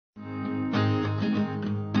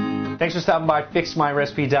Thanks for stopping by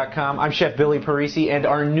FixMyRecipe.com. I'm Chef Billy Parisi, and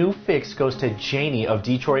our new fix goes to Janie of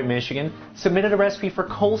Detroit, Michigan. Submitted a recipe for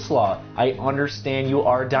coleslaw. I understand you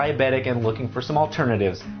are diabetic and looking for some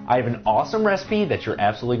alternatives. I have an awesome recipe that you're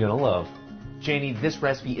absolutely going to love. Janie, this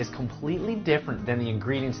recipe is completely different than the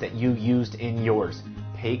ingredients that you used in yours.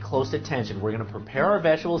 Pay close attention. We're going to prepare our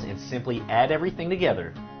vegetables and simply add everything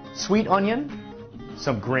together. Sweet onion,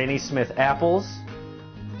 some Granny Smith apples,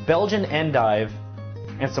 Belgian endive,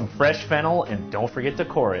 and some fresh fennel, and don't forget to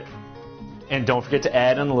core it. And don't forget to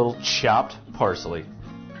add in a little chopped parsley.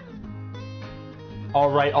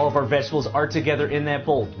 Alright, all of our vegetables are together in that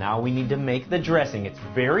bowl. Now we need to make the dressing. It's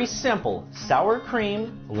very simple. Sour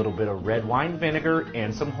cream, a little bit of red wine vinegar,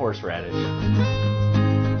 and some horseradish.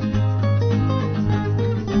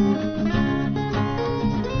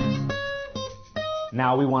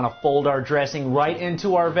 Now we want to fold our dressing right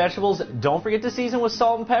into our vegetables. Don't forget to season with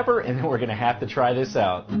salt and pepper, and then we're going to have to try this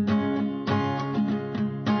out.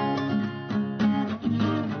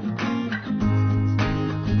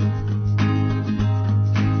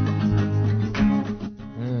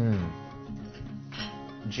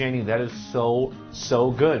 Janie, that is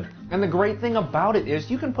so good. And the great thing about it is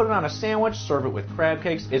you can put it on a sandwich, serve it with crab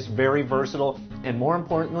cakes. It's very versatile, and more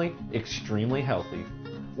importantly, extremely healthy.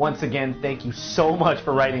 Once again, thank you so much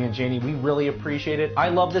for writing in, Janie. We really appreciate it. I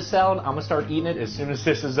love this salad. I'm going to start eating it as soon as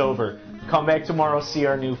this is over. Come back tomorrow, see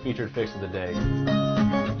our new featured fix of the day.